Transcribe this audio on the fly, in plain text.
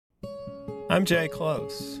I'm Jay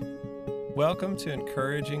Close. Welcome to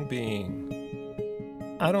Encouraging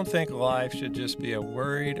Being. I don't think life should just be a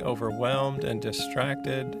worried, overwhelmed, and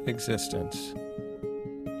distracted existence.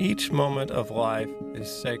 Each moment of life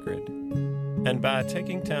is sacred, and by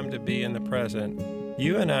taking time to be in the present,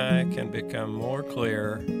 you and I can become more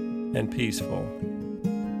clear and peaceful.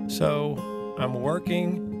 So, I'm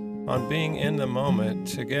working on being in the moment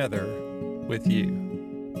together with you.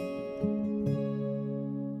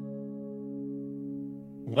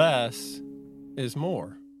 Less is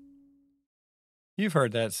more. You've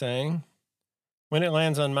heard that saying. When it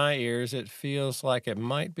lands on my ears, it feels like it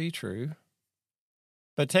might be true.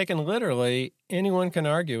 But taken literally, anyone can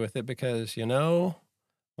argue with it because,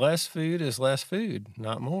 less food is less food,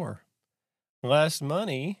 not more. Less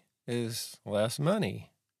money is less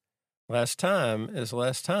money. Less time is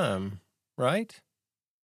less time, right?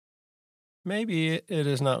 Maybe it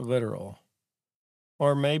is not literal.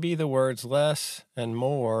 Or maybe the words less and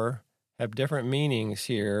more have different meanings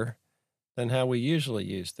here than how we usually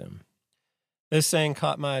use them. This saying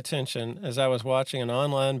caught my attention as I was watching an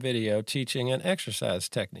online video teaching an exercise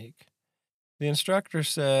technique. The instructor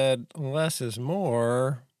said less is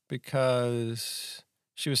more because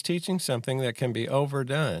she was teaching something that can be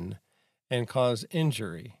overdone and cause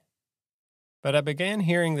injury. But I began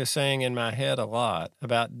hearing the saying in my head a lot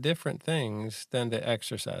about different things than the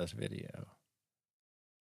exercise video.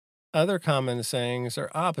 Other common sayings are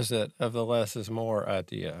opposite of the less is more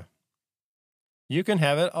idea. You can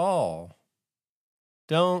have it all.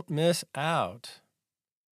 Don't miss out.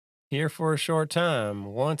 Here for a short time.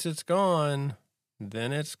 Once it's gone,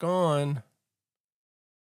 then it's gone.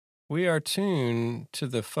 We are tuned to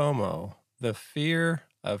the FOMO, the fear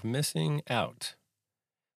of missing out.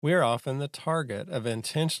 We are often the target of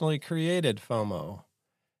intentionally created FOMO.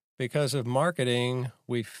 Because of marketing,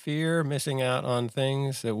 we fear missing out on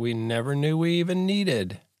things that we never knew we even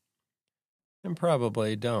needed and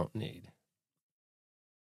probably don't need.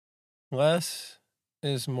 Less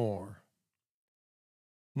is more.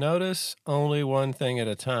 Notice only one thing at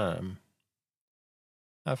a time.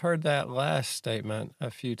 I've heard that last statement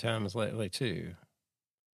a few times lately too.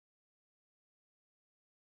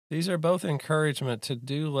 These are both encouragement to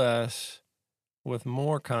do less with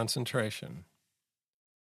more concentration.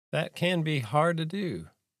 That can be hard to do.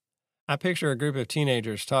 I picture a group of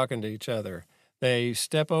teenagers talking to each other. They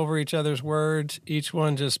step over each other's words, each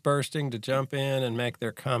one just bursting to jump in and make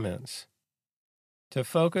their comments. To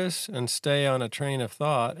focus and stay on a train of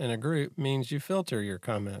thought in a group means you filter your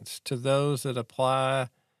comments to those that apply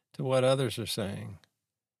to what others are saying.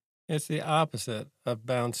 It's the opposite of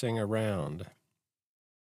bouncing around.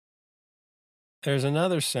 There's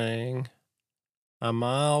another saying, a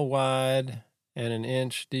mile wide and an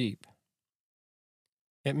inch deep.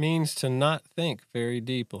 It means to not think very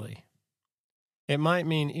deeply. It might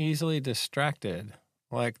mean easily distracted,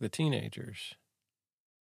 like the teenagers.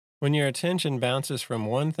 When your attention bounces from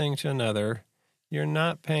one thing to another, you're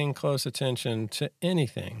not paying close attention to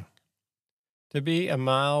anything. To be a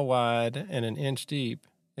mile wide and an inch deep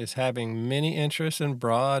is having many interests and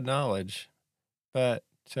broad knowledge, but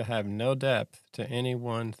to have no depth to any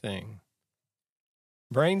one thing.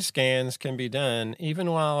 Brain scans can be done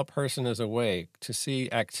even while a person is awake to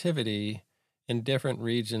see activity in different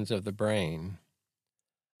regions of the brain.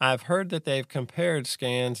 I've heard that they've compared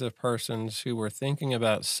scans of persons who were thinking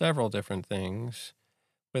about several different things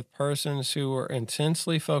with persons who were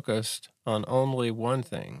intensely focused on only one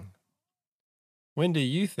thing. When do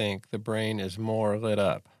you think the brain is more lit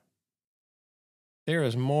up? There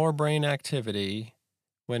is more brain activity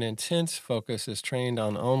when intense focus is trained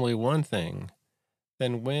on only one thing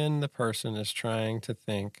than when the person is trying to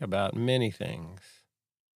think about many things.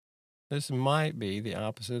 This might be the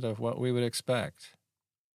opposite of what we would expect.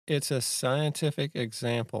 It's a scientific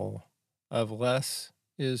example of less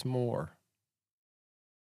is more.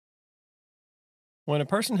 When a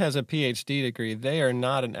person has a PhD degree, they are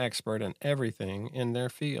not an expert in everything in their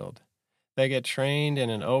field. They get trained in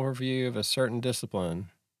an overview of a certain discipline,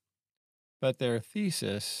 but their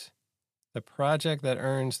thesis, the project that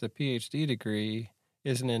earns the PhD degree,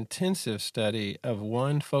 is an intensive study of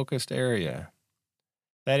one focused area.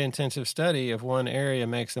 That intensive study of one area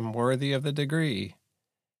makes them worthy of the degree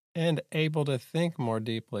and able to think more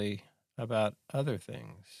deeply about other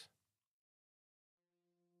things.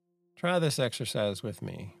 Try this exercise with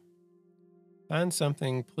me. Find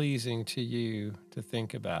something pleasing to you to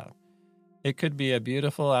think about. It could be a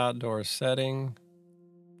beautiful outdoor setting,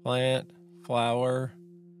 plant, flower,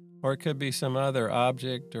 or it could be some other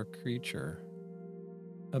object or creature.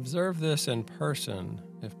 Observe this in person,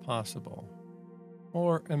 if possible,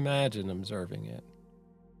 or imagine observing it.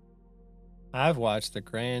 I've watched the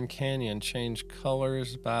Grand Canyon change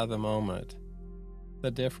colors by the moment,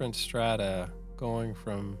 the different strata going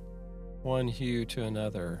from one hue to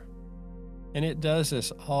another. And it does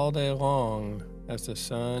this all day long as the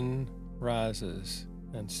sun rises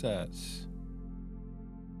and sets.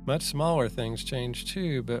 Much smaller things change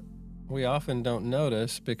too, but we often don't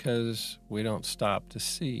notice because we don't stop to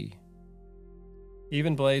see.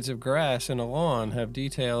 Even blades of grass in a lawn have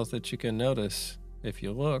details that you can notice if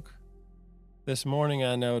you look. This morning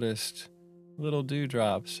I noticed little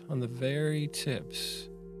dewdrops on the very tips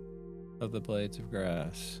of the blades of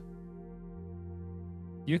grass.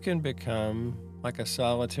 You can become like a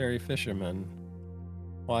solitary fisherman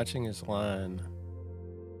watching his line.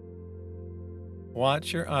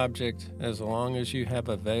 Watch your object as long as you have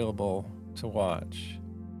available to watch.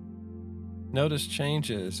 Notice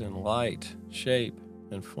changes in light, shape,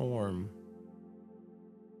 and form.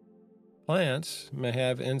 Plants may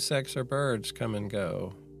have insects or birds come and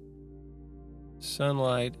go.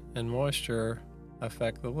 Sunlight and moisture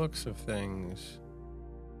affect the looks of things,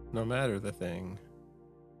 no matter the thing.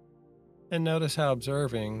 And notice how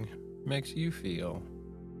observing makes you feel.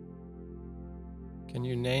 Can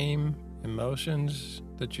you name emotions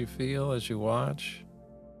that you feel as you watch?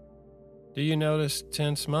 Do you notice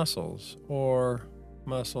tense muscles or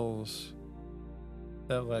muscles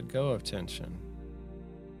that let go of tension?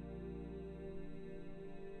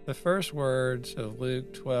 The first words of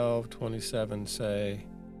Luke 12:27 say,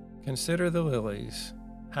 "Consider the lilies,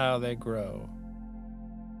 how they grow."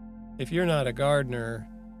 If you're not a gardener,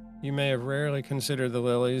 you may have rarely considered the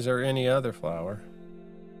lilies or any other flower.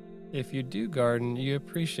 If you do garden, you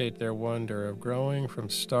appreciate their wonder of growing from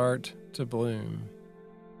start to bloom.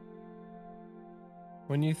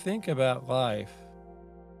 When you think about life,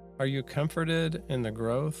 are you comforted in the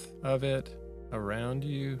growth of it around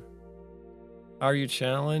you? Are you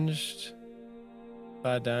challenged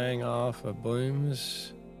by dying off of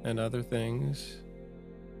blooms and other things?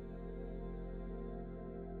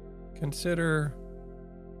 Consider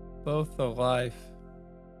both the life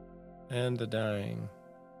and the dying,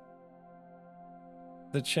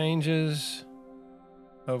 the changes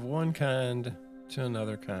of one kind to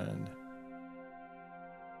another kind.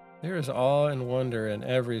 There is awe and wonder in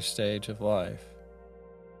every stage of life,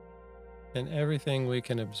 in everything we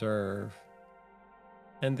can observe,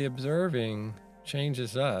 and the observing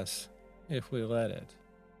changes us if we let it.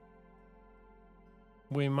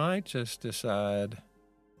 We might just decide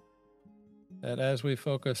that as we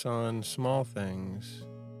focus on small things,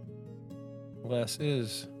 less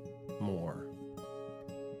is more.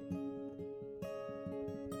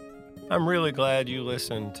 I'm really glad you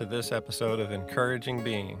listened to this episode of Encouraging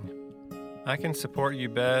Being. I can support you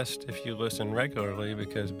best if you listen regularly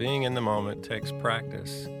because being in the moment takes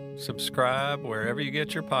practice. Subscribe wherever you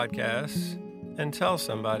get your podcasts and tell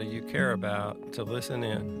somebody you care about to listen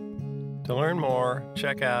in. To learn more,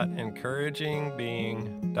 check out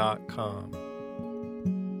encouragingbeing.com.